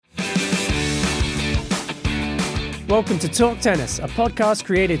Welcome to Talk Tennis, a podcast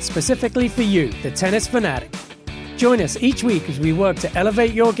created specifically for you, the tennis fanatic. Join us each week as we work to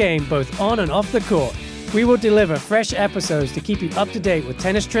elevate your game both on and off the court. We will deliver fresh episodes to keep you up to date with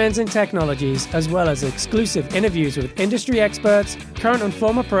tennis trends and technologies, as well as exclusive interviews with industry experts, current and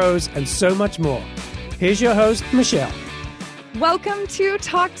former pros, and so much more. Here's your host, Michelle. Welcome to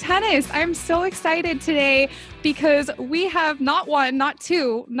Talk Tennis. I'm so excited today because we have not one, not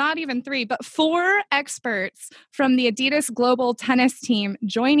two, not even three, but four experts from the Adidas Global Tennis team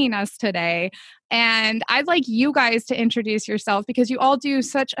joining us today. And I'd like you guys to introduce yourself because you all do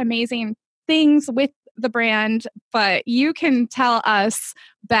such amazing things with the brand, but you can tell us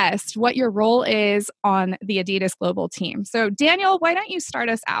best what your role is on the Adidas Global team. So Daniel, why don't you start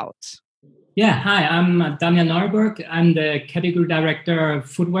us out? Yeah, hi, I'm Daniel Neuberg. I'm the category director of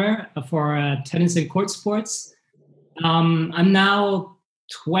footwear for tennis and court sports. I'm now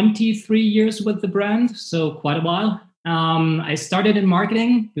 23 years with the brand, so quite a while. I started in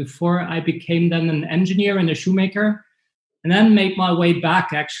marketing before I became then an engineer and a shoemaker, and then made my way back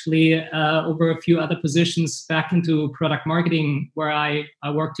actually over a few other positions back into product marketing where I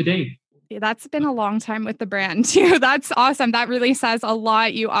work today. That's been a long time with the brand too. That's awesome. That really says a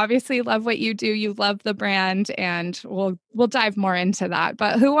lot. You obviously love what you do. You love the brand, and we'll dive more into that.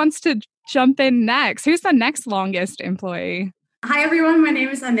 But who wants to jump in next? Who's the next longest employee? Hi, everyone. My name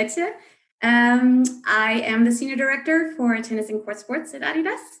is Annette. I am the Senior Director for Tennis and Court Sports at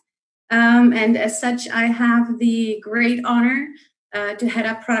Adidas. And as such, I have the great honor to head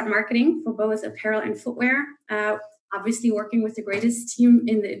up product marketing for both apparel and footwear. Obviously working with the greatest team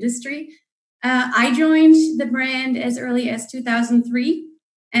in the industry. I joined the brand as early as 2003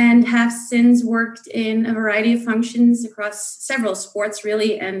 and have since worked in a variety of functions across several sports,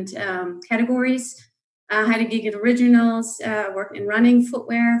 really, and categories. Had a gig at Originals, worked in running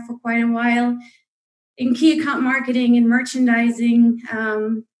footwear for quite a while, in key account marketing and merchandising.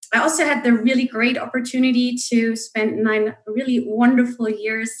 I also had the really great opportunity to spend 9 really wonderful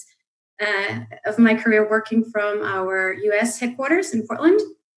years of my career working from our US headquarters in Portland,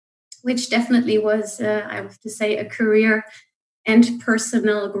 which definitely was, I have to say, a career and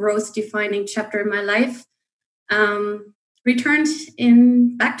personal growth defining chapter in my life. Returned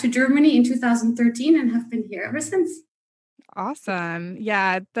back to Germany in 2013 and have been here ever since. Awesome.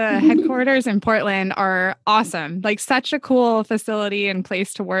 Yeah, the headquarters in Portland are awesome. Like such a cool facility and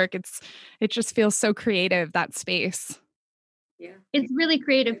place to work. It just feels so creative, that space. Yeah, it's really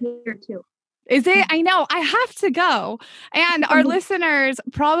creative here too. Is it? I know. I have to go. And our listeners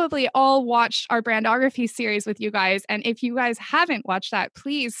probably all watched our brandography series with you guys. And if you guys haven't watched that,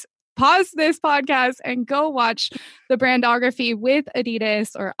 please pause this podcast and go watch the brandography with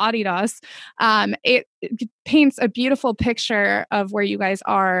Adidas or Adidas. It paints a beautiful picture of where you guys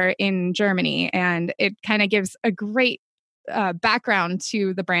are in Germany. And it kind of gives a great background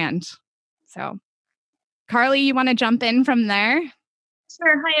to the brand. So Carly, you want to jump in from there?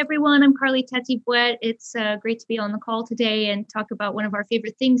 Sure. Hi, everyone. I'm Carly Teti-Bouet. It's great to be on the call today and talk about one of our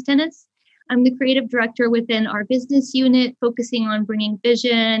favorite things, tennis. I'm the creative director within our business unit, focusing on bringing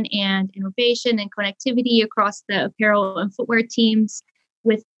vision and innovation and connectivity across the apparel and footwear teams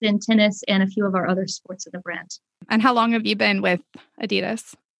within tennis and a few of our other sports of the brand. And how long have you been with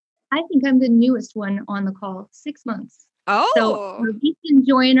Adidas? I think I'm the newest one on the call, 6 months. Oh, so I'm a recent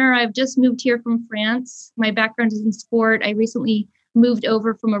joiner. I've just moved here from France. My background is in sport. I recently moved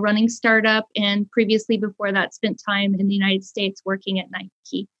over from a running startup, and previously before that spent time in the United States working at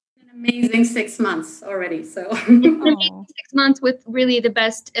Nike. An amazing 6 months already. So it's an amazing 6 months with really the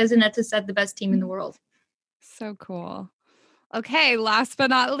best, as Annette said, the best team in the world. So cool. Okay, last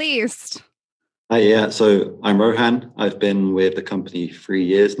but not least. Hi, so I'm Rohan. I've been with the company 3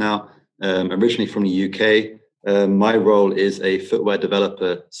 years now. Originally from the UK. My role is a footwear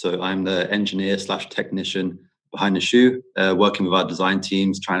developer. So I'm the engineer/technician behind the shoe, working with our design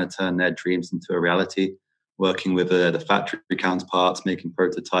teams, trying to turn their dreams into a reality, working with the factory counterparts, making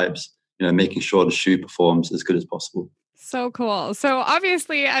prototypes, making sure the shoe performs as good as possible. So cool. So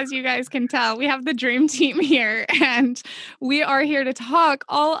obviously, as you guys can tell, we have the dream team here, and we are here to talk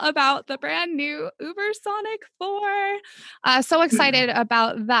all about the brand new Ubersonic 4. So excited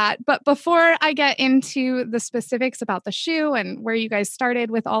about that. But before I get into the specifics about the shoe and where you guys started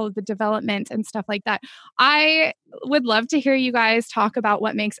with all of the development and stuff like that, I would love to hear you guys talk about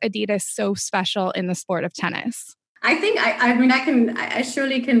what makes Adidas so special in the sport of tennis. I think I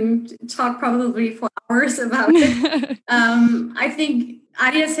surely can talk probably for hours about it. I think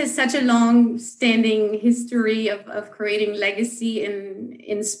Adidas has such a long-standing history of creating legacy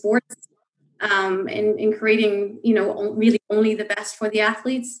in sports, in creating really only the best for the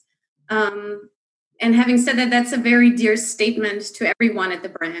athletes. And having said that, that's a very dear statement to everyone at the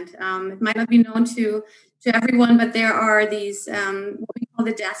brand. It might not be known to everyone, but there are these what we call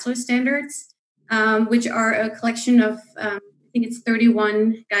the Dassler standards, which are a collection of I think it's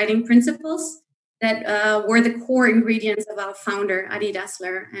 31 guiding principles that were the core ingredients of our founder, Adi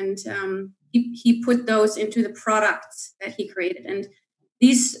Dassler, and he put those into the products that he created. And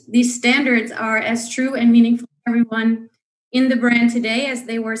these standards are as true and meaningful to everyone in the brand today as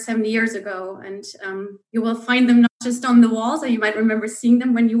they were 70 years ago. And you will find them not just on the walls, or you might remember seeing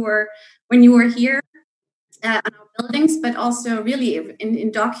them when you were here on our buildings, but also really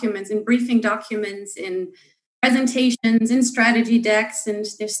in documents, in briefing documents, in presentations, in strategy decks, and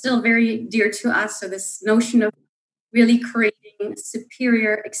they're still very dear to us. So this notion of really creating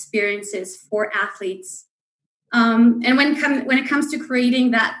superior experiences for athletes. And when it comes to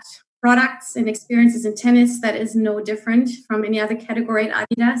creating that products and experiences in tennis, that is no different from any other category at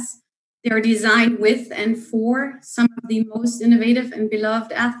Adidas. They are designed with and for some of the most innovative and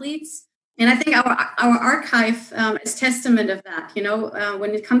beloved athletes. And I think our archive is testament of that.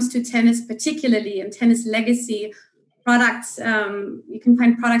 When it comes to tennis, particularly in tennis legacy products, you can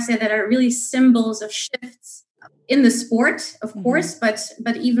find products there that are really symbols of shifts in the sport, of course,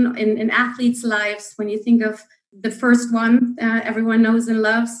 but even in athletes' lives. When you think of the first one everyone knows and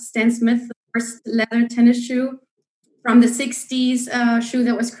loves, Stan Smith, the first leather tennis shoe from the 60s, shoe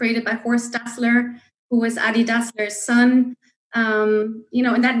that was created by Horst Dassler, who was Adi Dassler's son. And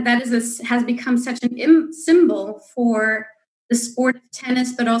that has become such an symbol for the sport of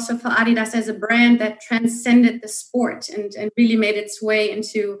tennis, but also for Adidas as a brand that transcended the sport and really made its way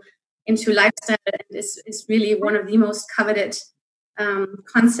into lifestyle. And is really one of the most coveted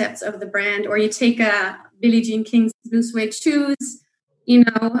concepts of the brand. Or you take Billie Jean King's blue suede shoes,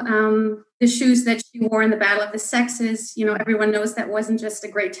 the shoes that she wore in the Battle of the Sexes. Everyone knows that wasn't just a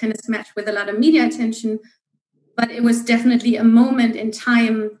great tennis match with a lot of media attention, but it was definitely a moment in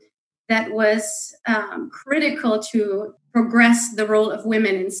time that was critical to progress the role of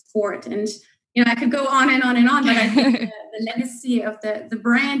women in sport. And I could go on and on and on, but I think the legacy of the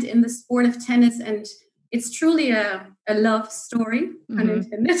brand in the sport of tennis, and it's truly a love story, pun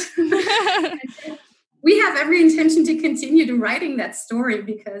intended. We have every intention to continue to writing that story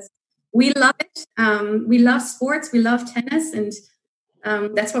because we love it. We love sports. We love tennis. And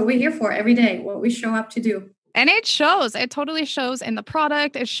that's what we're here for every day, what we show up to do. And it shows. It totally shows in the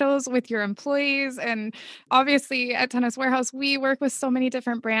product. It shows with your employees. And obviously at Tennis Warehouse, we work with so many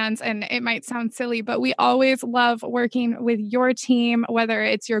different brands, and it might sound silly, but we always love working with your team, whether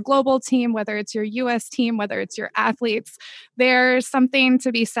it's your global team, whether it's your US team, whether it's your athletes. There's something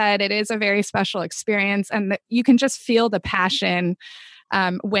to be said. It is a very special experience, and you can just feel the passion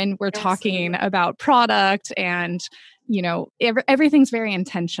when we're talking about product, and, everything's very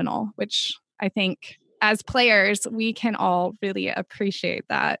intentional, which I think as players, we can all really appreciate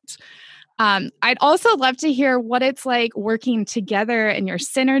that. I'd also love to hear what it's like working together and your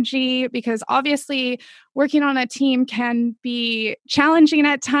synergy, because obviously working on a team can be challenging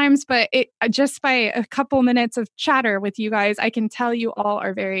at times, but just by a couple minutes of chatter with you guys, I can tell you all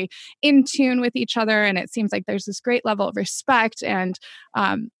are very in tune with each other, and it seems like there's this great level of respect. And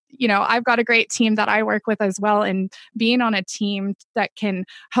I've got a great team that I work with as well, and being on a team that can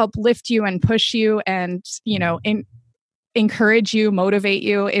help lift you and push you and, encourage you, motivate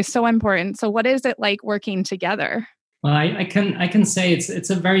you is so important. So what is it like working together? Well, I can say it's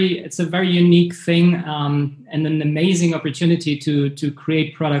a very unique thing, and an amazing opportunity to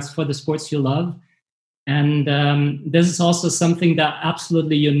create products for the sports you love. And this is also something that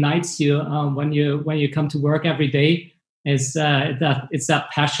absolutely unites you when you come to work every day. It's that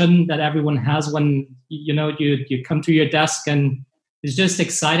passion that everyone has when you come to your desk, and it's just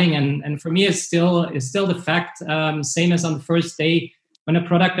exciting. And for me, it's still the fact, same as on the first day when a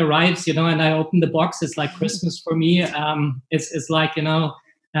product arrives, and I open the box. It's like Christmas for me. It's like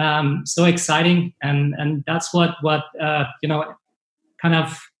so exciting, and that's what kind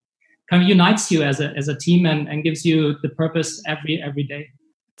of unites you as a team and gives you the purpose every day.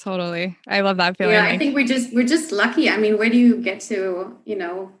 Totally. I love that feeling. Yeah, I think we're just lucky. I mean, where do you get to,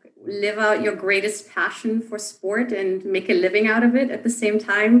 live out your greatest passion for sport and make a living out of it at the same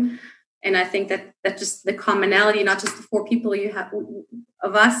time? And I think that just the commonality, not just the four people you have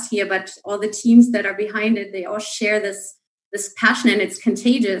of us here, but all the teams that are behind it, they all share this passion, and it's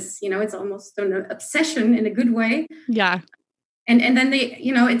contagious. It's almost an obsession in a good way. Yeah. And then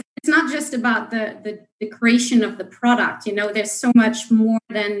it's not just about the creation of the product. There's so much more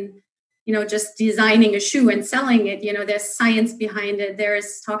than, just designing a shoe and selling it. There's science behind it.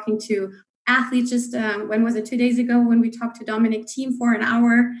 There's talking to athletes. Just when was it, 2 days ago, when we talked to Dominic Thiem for an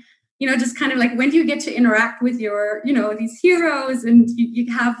hour, just kind of like when you get to interact with your, these heroes, and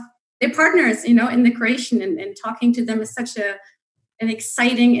you have their partners, in the creation, and talking to them is such an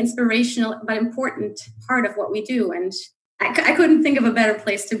exciting, inspirational, but important part of what we do. And I couldn't think of a better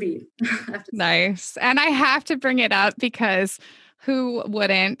place to be. Nice. And I have to bring it up because who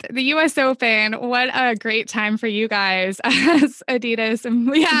wouldn't? The US Open, what a great time for you guys as Adidas.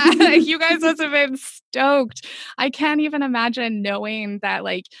 Yeah, you guys must have been stoked. I can't even imagine knowing that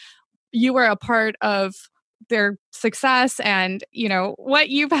you were a part of their success, and what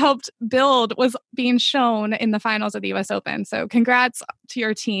you've helped build was being shown in the finals of the US Open. So congrats to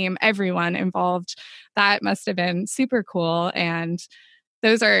your team, everyone involved. That must have been super cool. And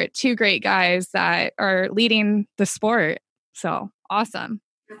those are two great guys that are leading the sport. So awesome.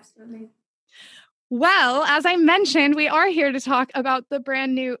 Absolutely. Well, as I mentioned, we are here to talk about the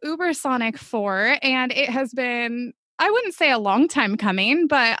brand new Ubersonic 4, and it has been, I wouldn't say a long time coming,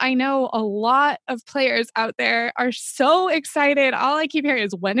 but I know a lot of players out there are so excited. All I keep hearing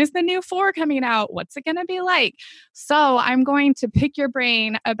is, when is the new 4 coming out? What's it going to be like? So I'm going to pick your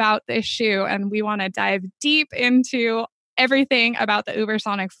brain about this shoe, and we want to dive deep into everything about the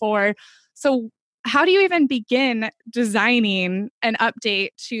Ubersonic 4. So how do you even begin designing an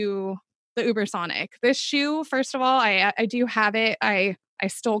update to the Ubersonic? This shoe, first of all, I do have it. I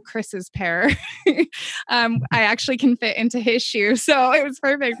stole Chris's pair. I actually can fit into his shoe, so it was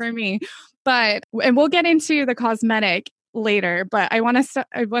perfect for me. And we'll get into the cosmetic later, but I want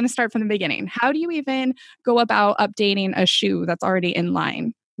to start from the beginning. How do you even go about updating a shoe that's already in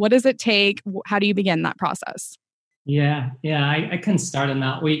line? What does it take? How do you begin that process? Yeah, I can start on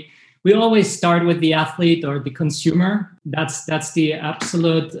that. We always start with the athlete or the consumer. That's the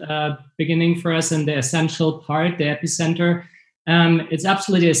absolute beginning for us, and the essential part, the epicenter. It's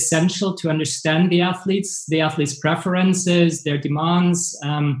absolutely essential to understand the athletes' preferences, their demands,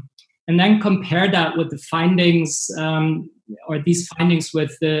 and then compare that with the findings, or these findings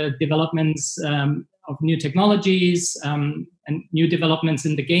with the developments of new technologies and new developments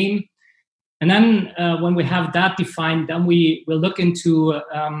in the game. And then when we have that defined, then we will look into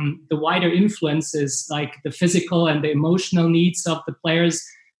the wider influences, like the physical and the emotional needs of the players.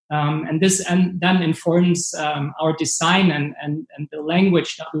 And then informs our design and the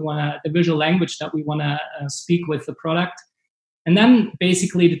language that the visual language that we want to speak with the product. And then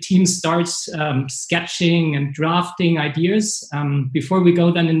basically the team starts sketching and drafting ideas before we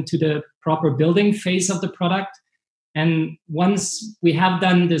go then into the proper building phase of the product. And once we have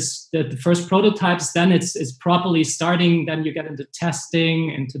done the first prototypes, then it's properly starting. Then you get into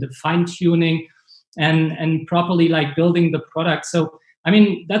testing, into the fine tuning, and properly building the product. So I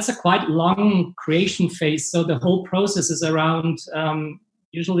mean, that's a quite long creation phase. So the whole process is around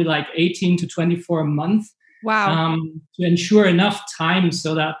usually 18 to 24 months. Wow. To ensure enough time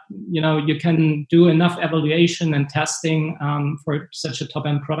so that you can do enough evaluation and testing for such a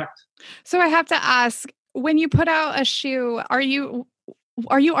top-end product. So I have to ask, when you put out a shoe, are you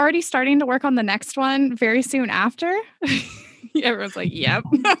already starting to work on the next one very soon after? Everyone's like, yep.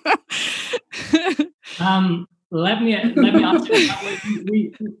 Let me answer that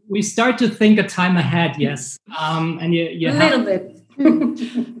way. We start to think a time ahead, yes. And you a little bit.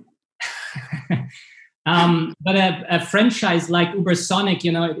 But a franchise like Ubersonic,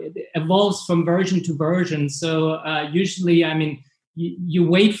 it evolves from version to version. So usually, I mean, you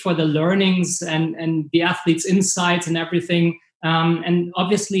wait for the learnings and the athletes' insights and everything. And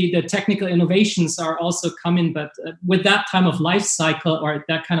obviously, the technical innovations are also coming. But with that time of life cycle, or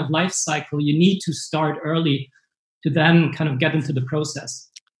that kind of life cycle, you need to start early to then kind of get into the process.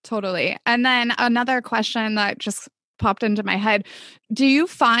 Totally. And then another question that just popped into my head. Do you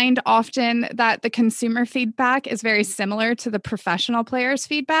find often that the consumer feedback is very similar to the professional players'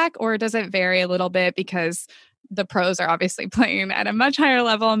 feedback, or does it vary a little bit because the pros are obviously playing at a much higher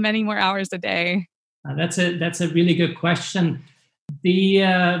level, many more hours a day? That's a really good question.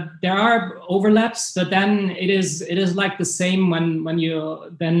 There are overlaps, but then it is like the same when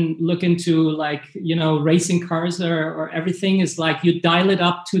you then look into racing cars or everything is you dial it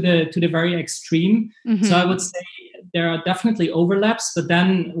up to the very extreme. Mm-hmm. So I would say there are definitely overlaps, but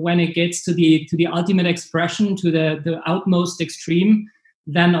then when it gets to the ultimate expression, to the outmost extreme,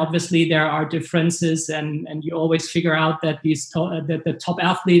 then obviously there are differences, and you always figure out that the top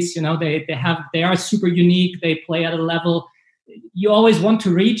athletes, they are super unique. They play at a level you always want to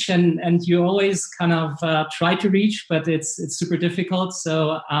reach, and you always kind of try to reach, but it's super difficult.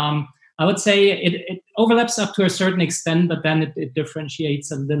 So I would say it overlaps up to a certain extent, but then it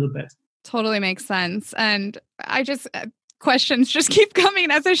differentiates a little bit. Totally makes sense. And I just questions just keep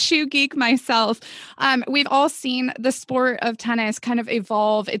coming as a shoe geek myself. We've all seen the sport of tennis kind of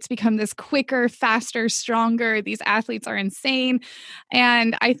evolve. It's become this quicker, faster, stronger. These athletes are insane.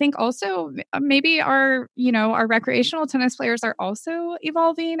 And I think also maybe our recreational tennis players are also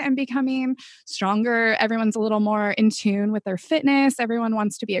evolving and becoming stronger. Everyone's a little more in tune with their fitness. Everyone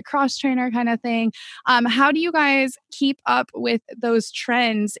wants to be a cross trainer kind of thing. How do you guys keep up with those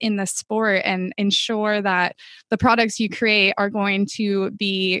trends in the sport and ensure that the products you create are going to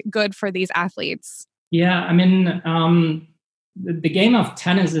be good for these athletes? Yeah, I mean, the game of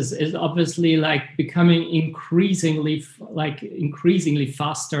tennis is obviously like becoming increasingly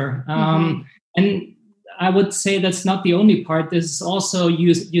faster. And I would say that's not the only part. This is also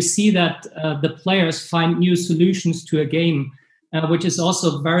you see that the players find new solutions to a game, which is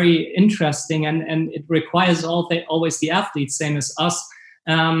also very interesting, and it requires always the athletes, same as us,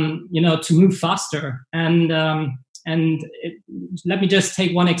 to move faster. And let me just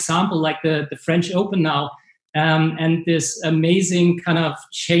take one example, like the French Open now, and this amazing kind of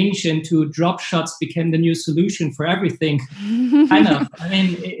change into drop shots became the new solution for everything. Kind of. I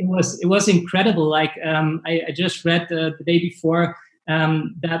mean, it was incredible. Like I just read the day before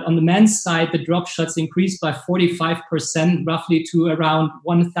that on the men's side, the drop shots increased by 45%, roughly to around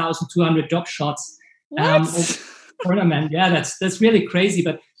 1,200 drop shots over the tournament. Yeah, that's really crazy,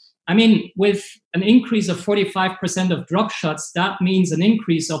 but. I mean, with an increase of 45% of drop shots, that means an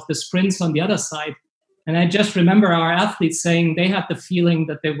increase of the sprints on the other side. And I just remember our athletes saying they had the feeling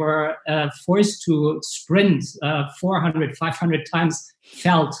that they were forced to sprint 400, 500 times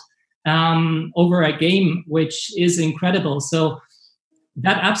felt over a game, which is incredible. So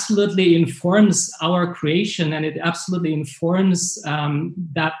that absolutely informs our creation, and it absolutely informs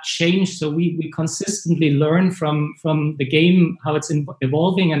that change. So we consistently learn from the game, how it's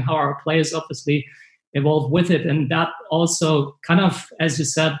evolving, and how our players obviously evolve with it. And that also kind of, as you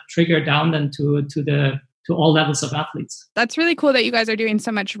said, trigger down then to all levels of athletes. That's really cool that you guys are doing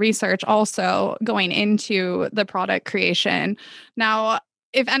so much research also going into the product creation. Now,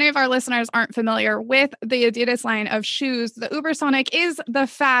 if any of our listeners aren't familiar with the Adidas line of shoes, the Ubersonic is the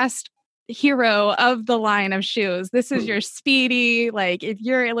fast hero of the line of shoes. This is your speedy, like if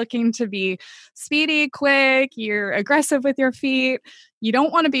you're looking to be speedy, quick, you're aggressive with your feet, you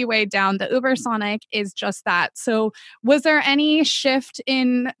don't want to be weighed down. The Ubersonic is just that. So was there any shift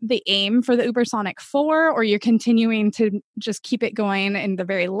in the aim for the Ubersonic 4, or you're continuing to just keep it going in the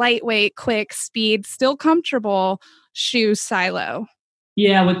very lightweight, quick, speed, still comfortable shoe silo?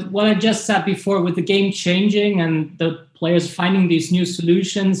 Yeah, with what I just said before, with the game changing and the players finding these new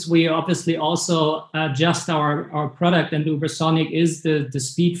solutions, we obviously also adjust our product, and the Ubersonic is the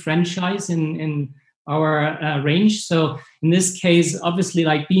speed franchise in our range. So in this case, obviously,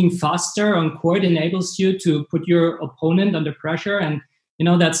 like being faster on court enables you to put your opponent under pressure, and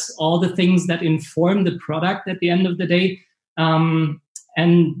that's all the things that inform the product at the end of the day.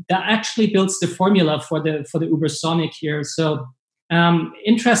 And that actually builds the formula for the Ubersonic here. So.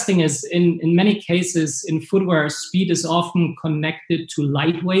 Interesting is in many cases in footwear, speed is often connected to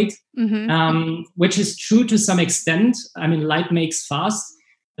lightweight, which is true to some extent. I mean, light makes fast.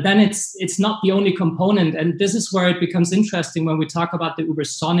 But then it's not the only component. And this is where it becomes interesting when we talk about the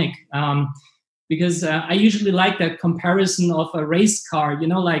Ubersonic, because I usually like that comparison of a race car,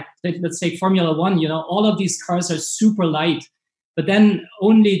 like let's say Formula One, all of these cars are super light. But then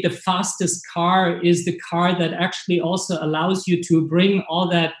only the fastest car is the car that actually also allows you to bring all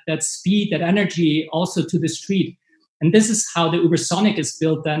that speed, that energy also to the street. And this is how the Ubersonic is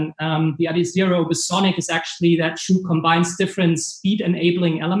built then. The Adizero Ubersonic is actually that shoe combines different speed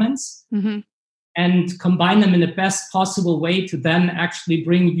enabling elements and combine them in the best possible way to then actually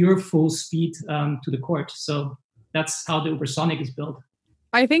bring your full speed to the court. So that's how the Ubersonic is built.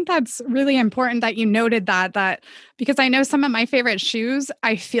 I think that's really important that you noted that because I know some of my favorite shoes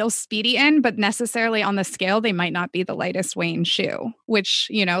I feel speedy in, but necessarily on the scale, they might not be the lightest weighing shoe,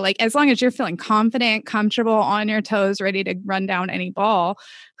 which, like as long as you're feeling confident, comfortable, on your toes, ready to run down any ball,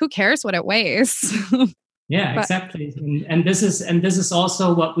 who cares what it weighs? Yeah, exactly. And this is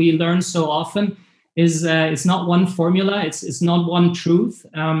also what we learn so often is it's not one formula. It's not one truth.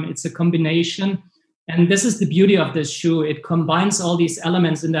 It's a combination. And this is the beauty of this shoe. It combines all these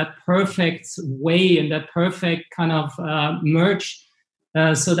elements in that perfect way, in that perfect kind of merge,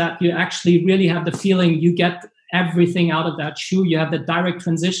 so that you actually really have the feeling you get everything out of that shoe. You have the direct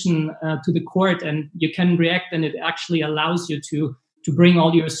transition to the court, and you can react, and it actually allows you to bring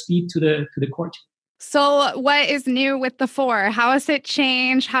all your speed to the court. So what is new with the 4? How has it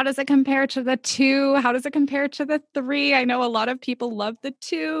changed? How does it compare to the 2? How does it compare to the 3? I know a lot of people love the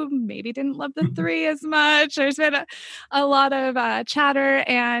 2, maybe didn't love the 3 as much. There's been a lot of chatter.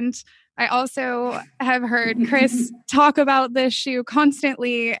 And I also have heard Chris talk about this shoe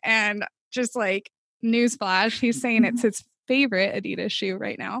constantly, and just like newsflash, he's saying it's his favorite Adidas shoe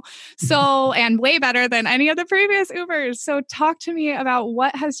right now. So, and way better than any of the previous Ubers. So talk to me about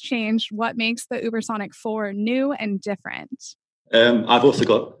what has changed, what makes the Ubersonic 4 new and different. I've also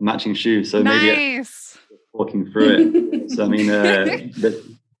got matching shoes, so maybe walking through it. So I mean,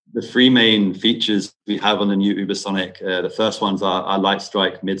 the 3 main features we have on the new Ubersonic, the first ones are our Light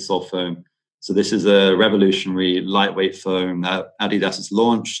Strike midsole foam. So this is a revolutionary lightweight foam that Adidas has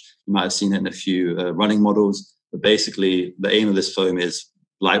launched. You might have seen it in a few running models. But basically, the aim of this foam is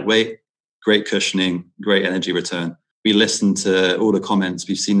lightweight, great cushioning, great energy return. We listened to all the comments.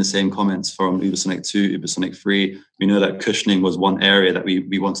 We've seen the same comments from Ubersonic 2, Ubersonic 3. We know that cushioning was one area that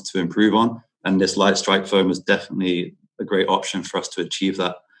we wanted to improve on. And this Light Strike foam is definitely a great option for us to achieve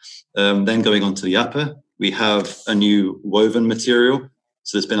that. Then going on to the upper, we have a new woven material.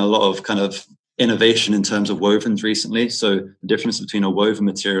 So there's been a lot of kind of innovation in terms of wovens recently. So the difference between a woven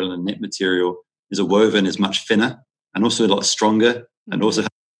material and a knit material is a woven is much thinner and also a lot stronger and also has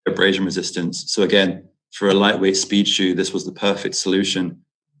abrasion resistance. So again, for a lightweight speed shoe, this was the perfect solution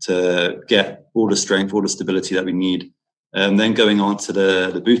to get all the strength, all the stability that we need. Then going on to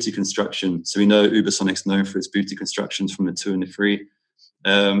the booty construction. So we know Ubersonic's known for its booty constructions from the 2 and the 3.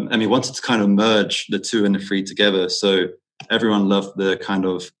 And we wanted to kind of merge the 2 and the 3 together. So everyone loved the kind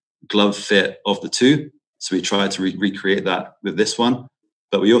of glove fit of the 2. So we tried to recreate that with this one.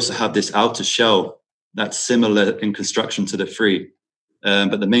 But we also have this outer shell that's similar in construction to the 3.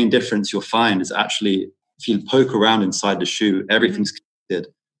 But the main difference you'll find is actually if you poke around inside the shoe, everything's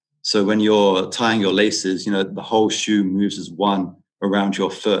connected. So when you're tying your laces, the whole shoe moves as one around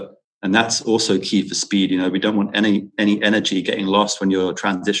your foot. And that's also key for speed. We don't want any energy getting lost when you're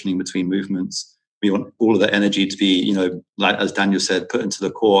transitioning between movements. We want all of that energy to be, like as Daniel said, put into the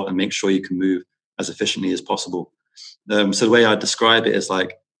core and make sure you can move as efficiently as possible. So the way I describe it is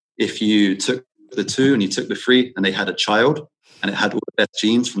like if you took the 2 and you took the 3 and they had a child and it had all the best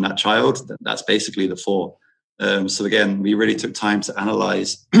genes from that child, that's basically the 4. So again, we really took time to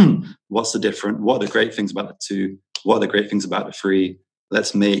analyze what are the great things about the 2, what are the great things about the 3.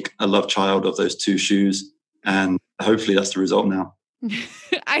 Let's make a love child of those 2 shoes. And hopefully that's the result now.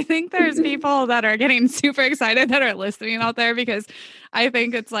 I think there's people that are getting super excited that are listening out there because I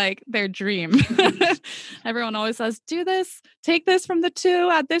think it's like their dream. Everyone always says, do this, take this from the 2,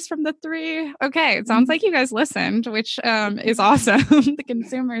 add this from the 3. Okay, it sounds like you guys listened, which is awesome. The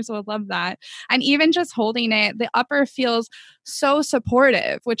consumers will love that. And even just holding it, the upper feels so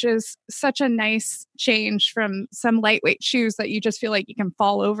supportive, which is such a nice change from some lightweight shoes that you just feel like you can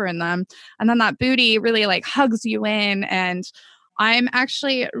fall over in them. And then that booty really like hugs you in. And I'm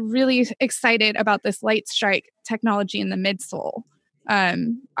actually really excited about this Light Strike technology in the midsole.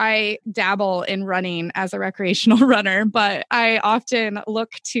 I dabble in running as a recreational runner, but I often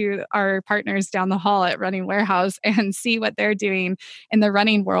look to our partners down the hall at Running Warehouse and see what they're doing in the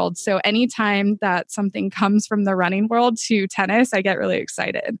running world. So anytime that something comes from the running world to tennis, I get really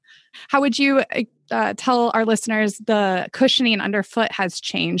excited. How would you tell our listeners the cushioning underfoot has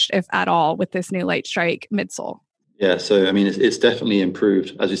changed, if at all, with this new Light Strike midsole? Yeah, so I mean, it's definitely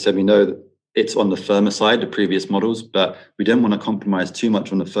improved. As you said, we know that it's on the firmer side, the previous models, but we don't want to compromise too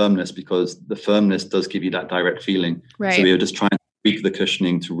much on the firmness because the firmness does give you that direct feeling. Right. So we were just trying to tweak the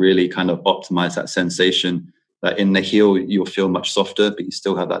cushioning to really kind of optimize that sensation that in the heel, you'll feel much softer, but you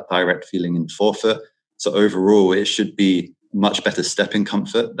still have that direct feeling in the forefoot. So overall, it should be much better stepping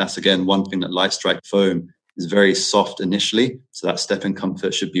comfort. That's, again, one thing that Light Strike foam is very soft initially. So that stepping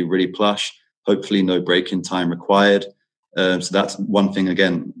comfort should be really plush. Hopefully no break-in time required. So that's one thing.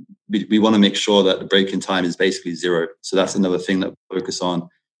 Again, we want to make sure that the break-in time is basically 0. So that's another thing that we focus on.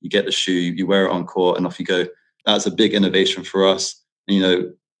 You get the shoe, you wear it on court, and off you go. That's a big innovation for us.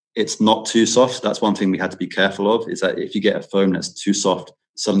 And, it's not too soft. That's one thing we had to be careful of, is that if you get a foam that's too soft,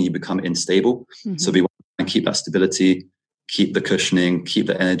 suddenly you become unstable. Mm-hmm. So we want to keep that stability, keep the cushioning, keep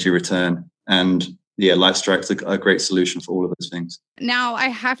the energy return. And yeah, Light Strike's a great solution for all of those things. Now I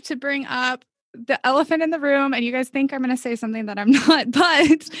have to bring up the elephant in the room, and you guys think I'm going to say something that I'm not,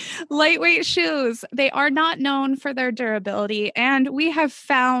 but lightweight shoes, they are not known for their durability. And we have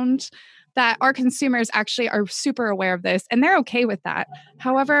found that our consumers actually are super aware of this and they're okay with that.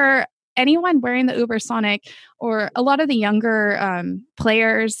 However, anyone wearing the Ubersonic, or a lot of the younger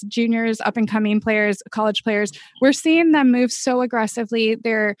players, juniors, up and coming players, college players, we're seeing them move so aggressively.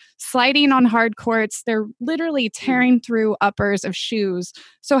 They're sliding on hard courts. They're literally tearing through uppers of shoes.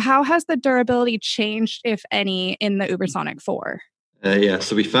 So how has the durability changed, if any, in the Ubersonic 4?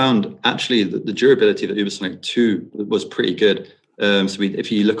 So we found actually that the durability of the Ubersonic 2 was pretty good.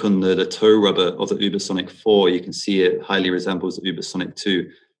 If you look on the toe rubber of the Ubersonic 4, you can see it highly resembles the Ubersonic 2.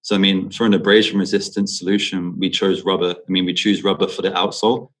 So, I mean, for an abrasion-resistant solution, we chose rubber. I mean, we choose rubber for the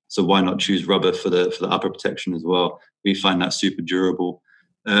outsole, so why not choose rubber for the upper protection as well? We find that super durable.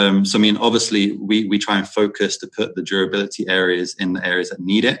 Obviously, we try and focus to put the durability areas in the areas that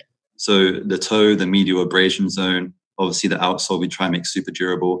need it. So the toe, the medial abrasion zone, obviously the outsole, we try and make super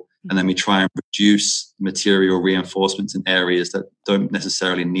durable. And then we try and reduce material reinforcements in areas that don't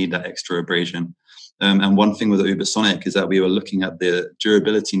necessarily need that extra abrasion. And one thing with the Ubersonic is that we were looking at the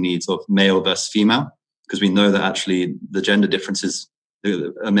durability needs of male versus female, because we know that actually the gender differences,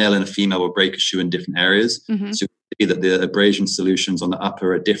 a male and a female will break a shoe in different areas. Mm-hmm. So we see that the abrasion solutions on the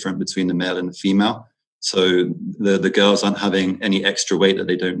upper are different between the male and the female. So the girls aren't having any extra weight that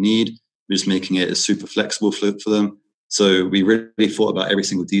they don't need. We're just making it as super flexible for them. So we really thought about every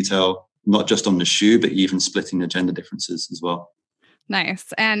single detail, not just on the shoe, but even splitting the gender differences as well. Nice.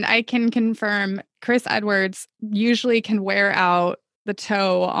 And I can confirm Chris Edwards usually can wear out the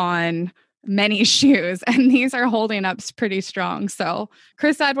toe on many shoes, and these are holding up pretty strong. So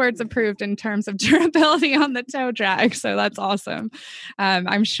Chris Edwards approved in terms of durability on the toe drag. So that's awesome.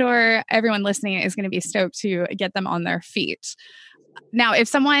 I'm sure everyone listening is going to be stoked to get them on their feet. Now, if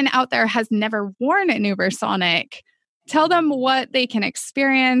someone out there has never worn an Ubersonic, tell them what they can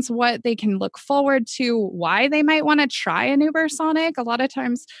experience, what they can look forward to, why they might want to try an Ubersonic. A lot of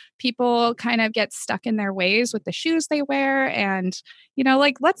times people kind of get stuck in their ways with the shoes they wear, and,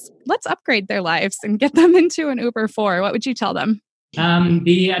 let's upgrade their lives and get them into an Uber 4. What would you tell them?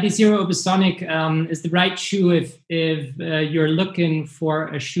 The Adizero Ubersonic is the right shoe if you're looking for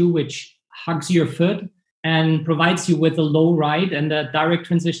a shoe which hugs your foot and provides you with a low ride and a direct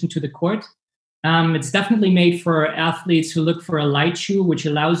transition to the court. It's definitely made for athletes who look for a light shoe, which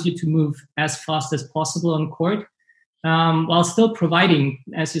allows you to move as fast as possible on court, while still providing,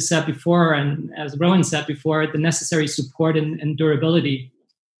 as you said before, and as Rohan said before, the necessary support and durability.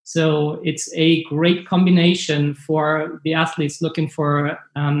 So it's a great combination for the athletes looking for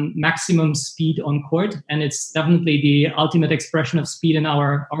maximum speed on court, and it's definitely the ultimate expression of speed in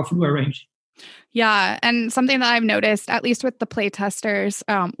our footwear range. Yeah. And something that I've noticed, at least with the play testers,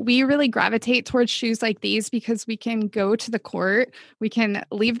 we really gravitate towards shoes like these because we can go to the court, we can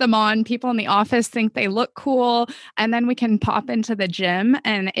leave them on. People in the office think they look cool, and then we can pop into the gym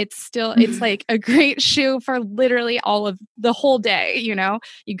and it's like a great shoe for literally all of the whole day.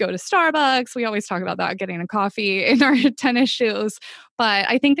 You go to Starbucks. We always talk about that, getting a coffee in our tennis shoes. But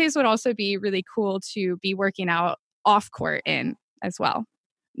I think these would also be really cool to be working out off court in as well.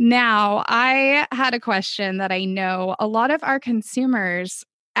 Now, I had a question that I know a lot of our consumers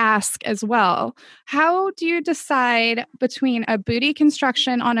ask as well. How do you decide between a booty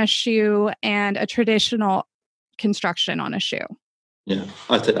construction on a shoe and a traditional construction on a shoe? Yeah,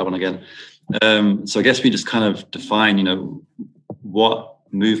 I'll take that one again. So I guess we just kind of define, what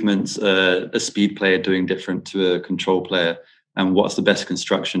movements a speed player doing different to a control player, and what's the best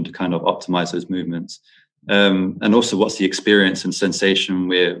construction to kind of optimize those movements. And also what's the experience and sensation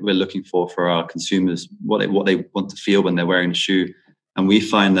we're looking for our consumers, what they want to feel when they're wearing a shoe. And we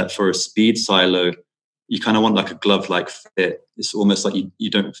find that for a speed silo, you kind of want like a glove-like fit. It's almost like you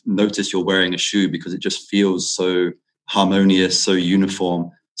don't notice you're wearing a shoe because it just feels so harmonious, so uniform.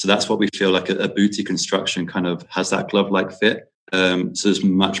 So that's what we feel like a booty construction kind of has that glove-like fit. So it's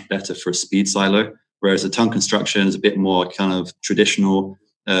much better for a speed silo, whereas a tongue construction is a bit more kind of traditional,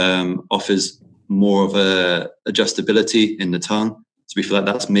 offers more of a adjustability in the tongue. So we feel like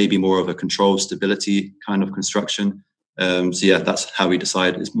that's maybe more of a control stability kind of construction. That's how we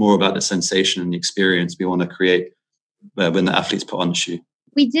decide. It's more about the sensation and the experience we want to create when the athletes put on the shoe.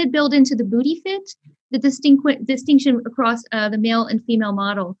 We did build into the booty fit the distinction across the male and female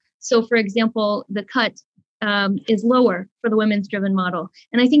model. So, for example, the cut is lower for the women's driven model.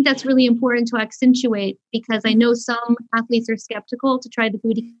 And I think that's really important to accentuate because I know some athletes are skeptical to try the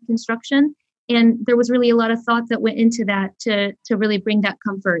booty construction. And there was really a lot of thought that went into that to really bring that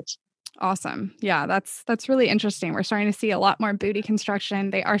comfort. Awesome. Yeah, that's really interesting. We're starting to see a lot more booty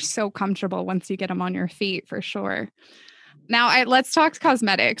construction. They are so comfortable once you get them on your feet, for sure. Now, let's talk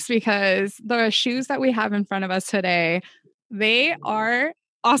cosmetics, because the shoes that we have in front of us today, they are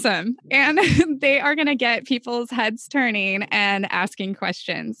awesome. And they are going to get people's heads turning and asking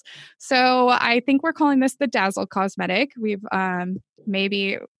questions. So I think we're calling this the Dazzle cosmetic. We've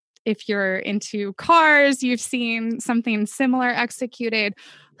maybe if you're into cars, you've seen something similar executed.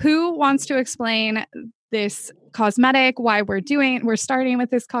 Who wants to explain this cosmetic, why we're starting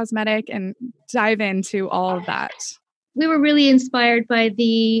with this cosmetic, and dive into all of that? We were really inspired by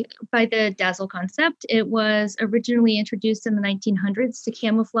the Dazzle concept. It was originally introduced in the 1900s to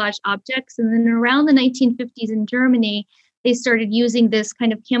camouflage objects, and then around the 1950s in Germany, they started using this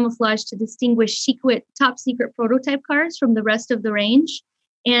kind of camouflage to distinguish top secret prototype cars from the rest of the range.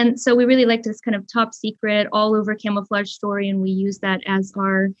 And so we really liked this kind of top secret, all over camouflage story, and we used that as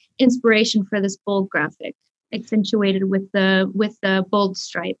our inspiration for this bold graphic, accentuated with the bold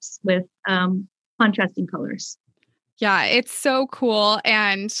stripes with contrasting colors. Yeah, it's so cool.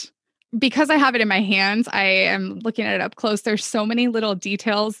 And because I have it in my hands, I am looking at it up close. There's so many little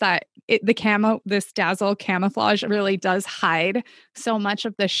details that this Dazzle camouflage really does hide so much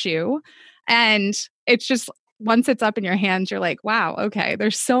of the shoe. And it's just, once it's up in your hands, you're like, wow, okay,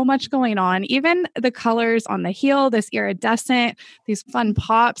 there's so much going on. Even the colors on the heel, this iridescent, these fun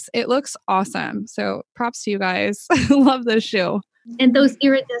pops, it looks awesome. So props to you guys. Love this shoe. And those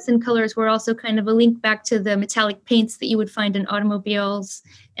iridescent colors were also kind of a link back to the metallic paints that you would find in automobiles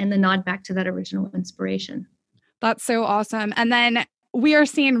and the nod back to that original inspiration. That's so awesome. And then we are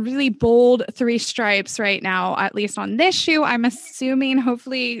seeing really bold 3 stripes right now, at least on this shoe. I'm assuming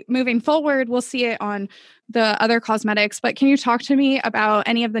hopefully moving forward, we'll see it on the other cosmetics. But can you talk to me about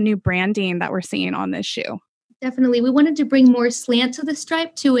any of the new branding that we're seeing on this shoe? Definitely. We wanted to bring more slant to the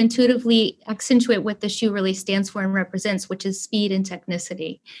stripe to intuitively accentuate what the shoe really stands for and represents, which is speed and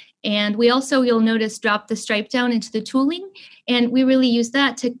technicity. And we also, you'll notice, dropped the stripe down into the tooling. And we really use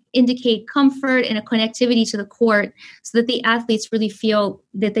that to indicate comfort and a connectivity to the court so that the athletes really feel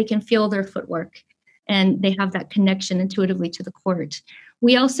that they can feel their footwork and they have that connection intuitively to the court.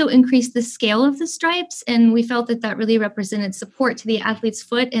 We also increased the scale of the stripes, and we felt that really represented support to the athlete's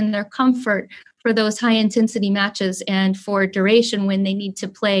foot and their comfort for those high intensity matches and for duration when they need to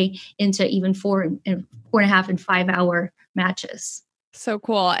play into even 4.5 and 5 hour matches. So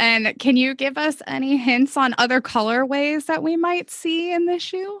cool. And can you give us any hints on other colorways that we might see in this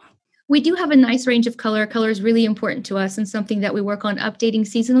shoe? We do have a nice range of color. Color is really important to us and something that we work on updating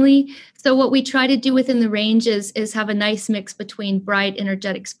seasonally. So what we try to do within the range is have a nice mix between bright,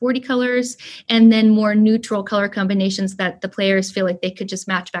 energetic, sporty colors and then more neutral color combinations that the players feel like they could just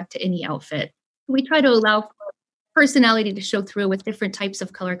match back to any outfit. We try to allow for personality to show through with different types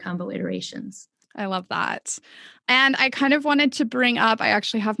of color combo iterations. I love that. And I kind of wanted to bring up, I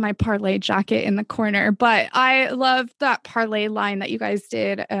actually have my Parlay jacket in the corner, but I love that Parlay line that you guys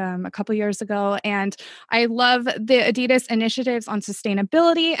did a couple years ago. And I love the Adidas initiatives on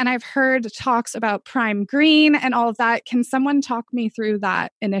sustainability. And I've heard talks about Prime Green and all of that. Can someone talk me through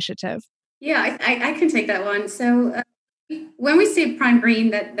that initiative? Yeah, I can take that one. So when we say Prime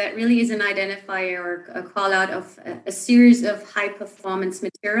Green, that really is an identifier or a call out of a series of high performance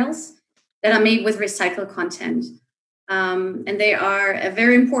materials that are made with recycled content. And they are a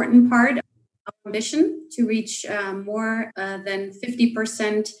very important part of our mission to reach more than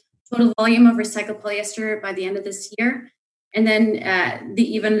 50% total volume of recycled polyester by the end of this year. And then the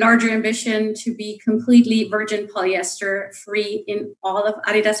even larger ambition to be completely virgin polyester free in all of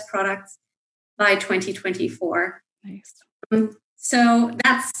Adidas products by 2024. Nice. So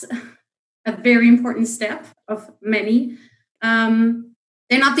that's a very important step of many.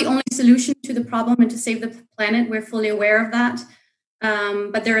 They're not the only solution to the problem and to save the planet. We're fully aware of that.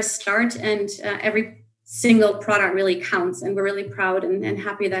 But they're a start, and every single product really counts. And we're really proud and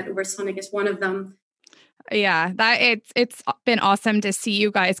happy that Ubersonic is one of them. Yeah, it's been awesome to see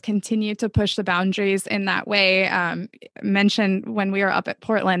you guys continue to push the boundaries in that way. Mentioned when we were up at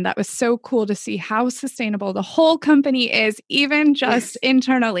Portland, that was so cool to see how sustainable the whole company is, even just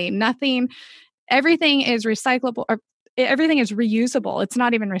internally. Everything is recyclable, or everything is reusable. It's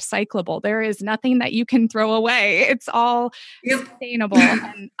not even recyclable. There is nothing that you can throw away. It's all sustainable.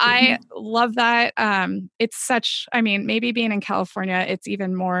 And I love that. Maybe being in California, it's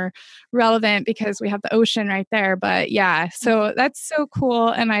even more relevant because we have the ocean right there. But yeah, so that's so cool.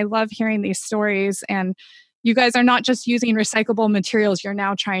 And I love hearing these stories. And you guys are not just using recyclable materials. You're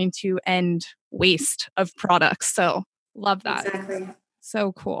now trying to end waste of products. So love that. Exactly.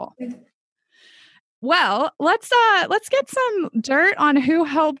 So cool. Well, let's get some dirt on who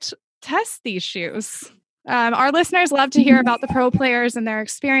helped test these shoes. Our listeners love to hear about the pro players and their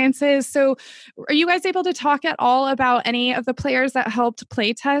experiences. So are you guys able to talk at all about any of the players that helped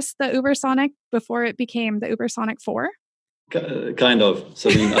play test the Ubersonic before it became the Ubersonic 4? Kind of. So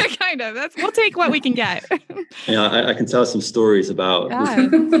I mean, kind of. We'll take what we can get. I can tell some stories about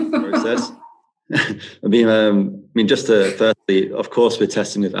this process. I mean, just to firstly, of course, we're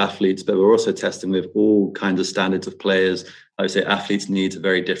testing with athletes, but we're also testing with all kinds of standards of players. I would say athletes' needs are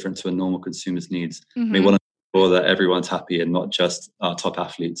very different to a normal consumer's needs. Mm-hmm. We want to make sure that everyone's happy and not just our top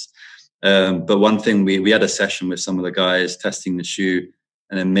athletes. But one thing, we had a session with some of the guys testing the shoe,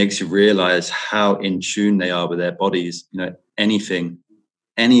 and it makes you realize how in tune they are with their bodies.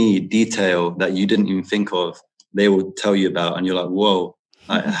 Any detail that you didn't even think of, they will tell you about, and you're like, whoa,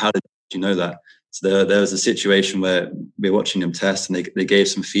 how did you know that? So there was a situation where we were watching them test, and they gave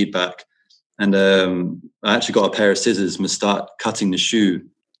some feedback, and I actually got a pair of scissors and would start cutting the shoe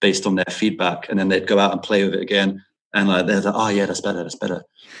based on their feedback, and then they'd go out and play with it again, and they're like, oh yeah, that's better. So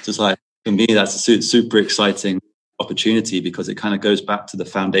it's like, for me, that's a super exciting opportunity, because it kind of goes back to the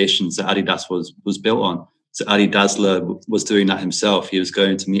foundations that Adidas was built on. So Adi Dassler was doing that himself. He was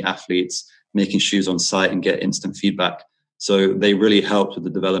going to meet athletes, making shoes on site and get instant feedback. So they really helped with the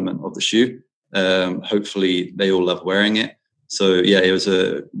development of the shoe. Hopefully they all love wearing it. So yeah, it was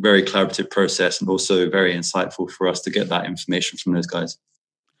a very collaborative process, and also very insightful for us to get that information from those guys.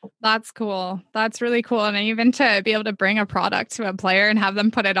 That's cool. That's really cool. And even to be able to bring a product to a player and have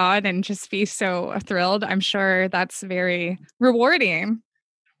them put it on and just be so thrilled, I'm sure that's very rewarding.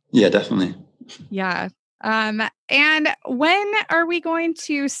 Yeah, definitely. Yeah. And when are we going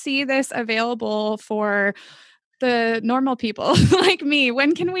to see this available for the normal people like me?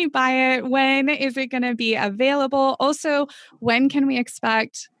 When can we buy it? When is it going to be available? Also, when can we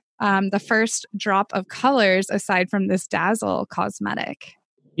expect the first drop of colors aside from this Dazzle cosmetic?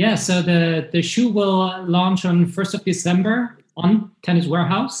 Yeah, so the shoe will launch on 1st of December on Tennis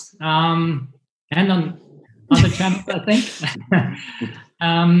Warehouse and on other channels, I think,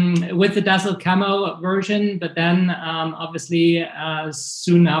 with the Dazzle Camo version. But then, obviously,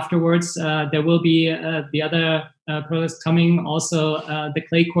 soon afterwards, there will be the other products coming, also the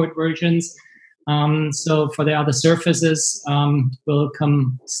clay court versions. So for the other surfaces, will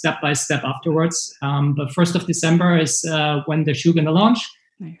come step by step afterwards. But 1st of December is when the shoe going to launch.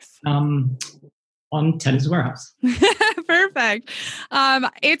 Nice. On Tennis Warehouse. Perfect.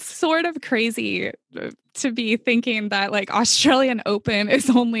 It's sort of crazy to be thinking that like Australian Open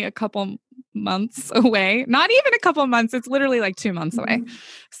is only a couple months away. Not even a couple months. It's literally like 2 months away.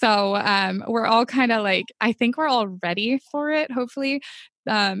 So we're all kind of like, I think we're all ready for it, hopefully.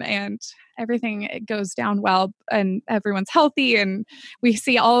 And everything goes down well and everyone's healthy and we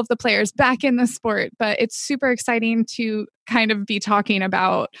see all of the players back in the sport. But it's super exciting to kind of be talking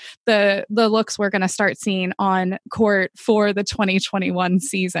about the looks we're going to start seeing on court for the 2021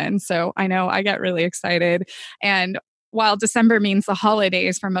 season. So I know I get really excited. And while December means the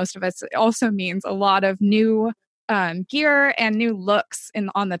holidays for most of us, it also means a lot of new gear and new looks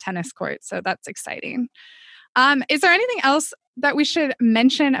on the tennis court. So that's exciting. Is there anything else that we should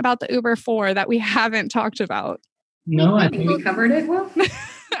mention about the Uber 4 that we haven't talked about? No, I think we covered it well.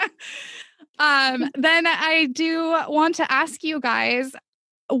 Then I do want to ask you guys,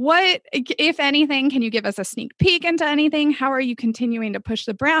 what, if anything, can you give us a sneak peek into anything? How are you continuing to push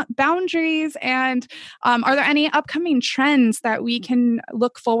the boundaries? And are there any upcoming trends that we can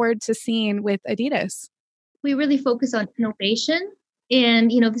look forward to seeing with Adidas? We really focus on innovation.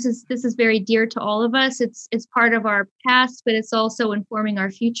 And, this is very dear to all of us. It's part of our past, but it's also informing our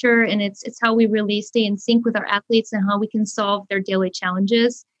future. And it's how we really stay in sync with our athletes and how we can solve their daily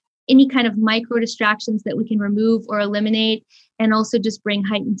challenges. Any kind of micro distractions that we can remove or eliminate, and also just bring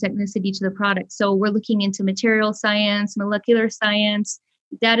heightened technicity to the product. So we're looking into material science, molecular science,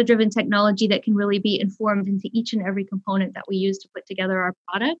 data-driven technology that can really be informed into each and every component that we use to put together our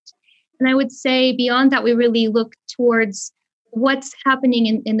product. And I would say beyond that, we really look towards what's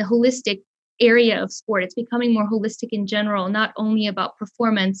happening in the holistic area of sport. It's becoming more holistic in general, not only about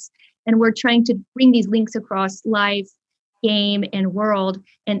performance. And we're trying to bring these links across live, game, and world,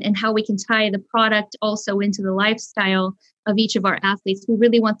 and how we can tie the product also into the lifestyle of each of our athletes. We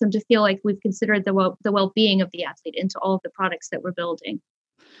really want them to feel like we've considered the well-being of the athlete into all of the products that we're building.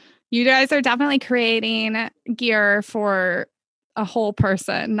 You guys are definitely creating gear for a whole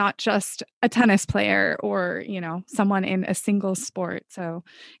person, not just a tennis player or, someone in a single sport. So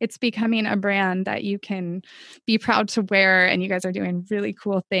it's becoming a brand that you can be proud to wear, and you guys are doing really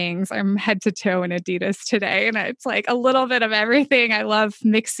cool things. I'm head to toe in Adidas today, and it's like a little bit of everything. I love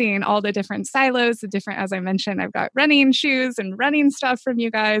mixing all the different silos, as I mentioned, I've got running shoes and running stuff from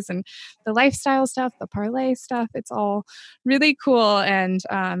you guys, and the lifestyle stuff, the parlay stuff. It's all really cool. And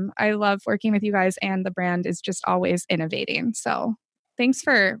I love working with you guys, and the brand is just always innovating. So thanks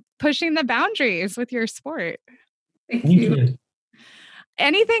for pushing the boundaries with your sport. Thank Thank you. you.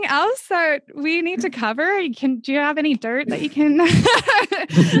 Anything else that we need to cover? Do you have any dirt that you can,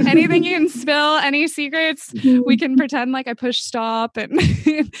 anything you can spill, any secrets? We can pretend like I pushed stop. And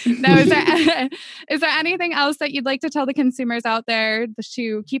no, is there anything else that you'd like to tell the consumers out there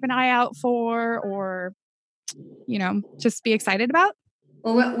to keep an eye out for, or, just be excited about?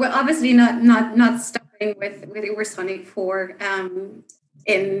 Well, we're obviously not stopping with Ubersonic 4.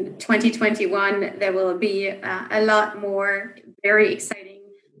 In 2021, there will be a lot more very exciting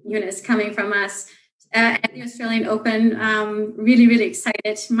units coming from us at the Australian Open. Really, really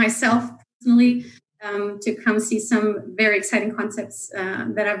excited myself personally to come see some very exciting concepts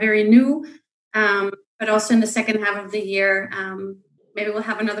that are very new. But also in the second half of the year, maybe we'll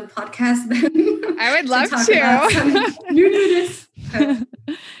have another podcast then. I would love to. You do this.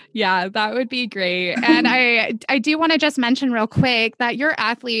 Yeah, that would be great. And I do want to just mention real quick that your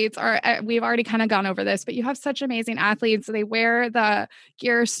athletes are, we've already kind of gone over this, but you have such amazing athletes. They wear the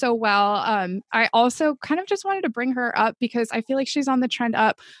gear so well. I also kind of just wanted to bring her up because I feel like she's on the trend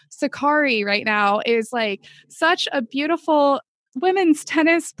up. Sakkari right now is like such a beautiful women's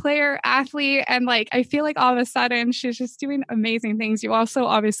tennis player, athlete. And like, I feel like all of a sudden she's just doing amazing things. You also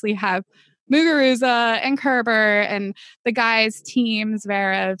obviously have Muguruza and Kerber and the guys' team,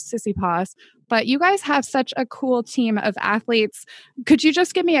 Zverev, Tsitsipas. But you guys have such a cool team of athletes. Could you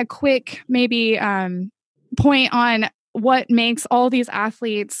just give me a quick maybe point on what makes all these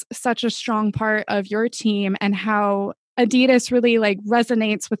athletes such a strong part of your team and how Adidas really like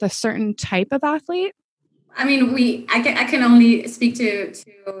resonates with a certain type of athlete? I mean, I can only speak to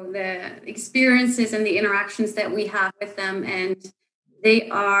the experiences and the interactions that we have with them, and they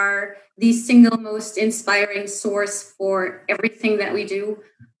are the single most inspiring source for everything that we do.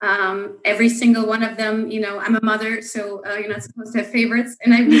 Every single one of them, I'm a mother, so you're not supposed to have favorites,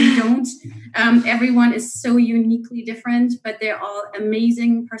 and I really don't. Everyone is so uniquely different, but they're all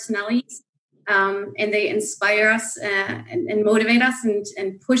amazing personalities, and they inspire us and motivate us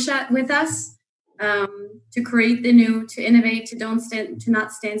and push with us to create the new, to innovate, to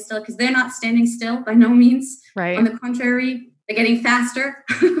not stand still, because they're not standing still by no means. Right. On the contrary, they're getting faster.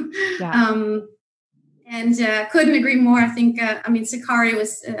 Yeah. And couldn't agree more. I think, Sakkari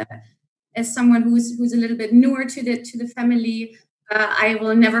was, as someone who's a little bit newer to the family, I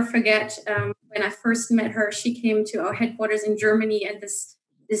will never forget when I first met her. She came to our headquarters in Germany, and this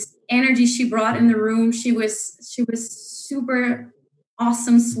energy she brought in the room. She was super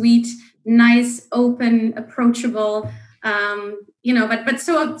awesome, sweet, nice, open, approachable. But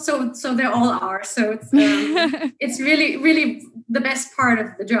so they all are. So it's it's really, really the best part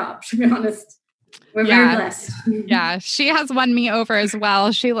of the job, to be honest. We're very blessed. Yeah, she has won me over as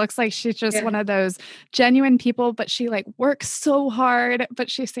well. She looks like she's just one of those genuine people, but she like works so hard, but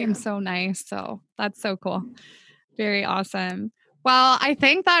she seems so nice. So that's so cool. Very awesome. Well, I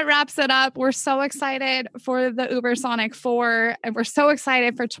think that wraps it up. We're so excited for the Ubersonic 4, and we're so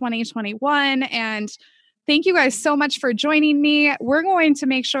excited for 2021. And thank you guys so much for joining me. We're going to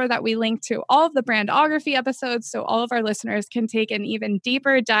make sure that we link to all of the brandography episodes so all of our listeners can take an even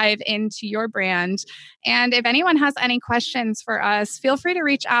deeper dive into your brand. And if anyone has any questions for us, feel free to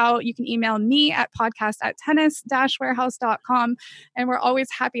reach out. You can email me at podcast@tennis-warehouse.com. And we're always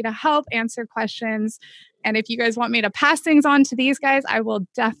happy to help answer questions. And if you guys want me to pass things on to these guys, I will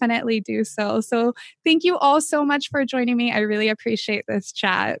definitely do so. So thank you all so much for joining me. I really appreciate this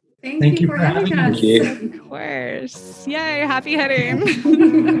chat. Thank you for having us. Thank you. Of course. Yay, happy hitting.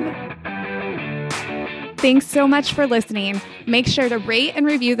 Thanks so much for listening. Make sure to rate and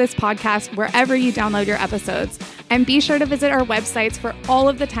review this podcast wherever you download your episodes. And be sure to visit our websites for all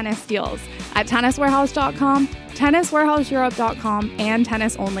of the tennis deals at tenniswarehouse.com, tenniswarehouseeurope.com, and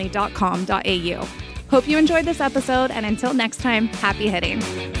tennisonly.com.au. Hope you enjoyed this episode, and until next time, happy hitting.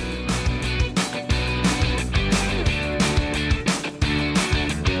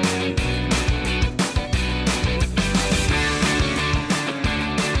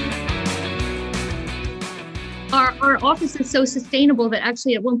 Our office is so sustainable that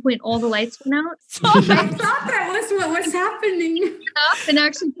actually at one point all the lights went out. I thought that was what was happening. And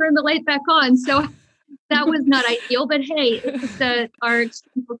actually turned the light back on. So that was not ideal, but hey, it's just our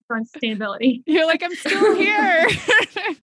focus on sustainability. You're like, I'm still here.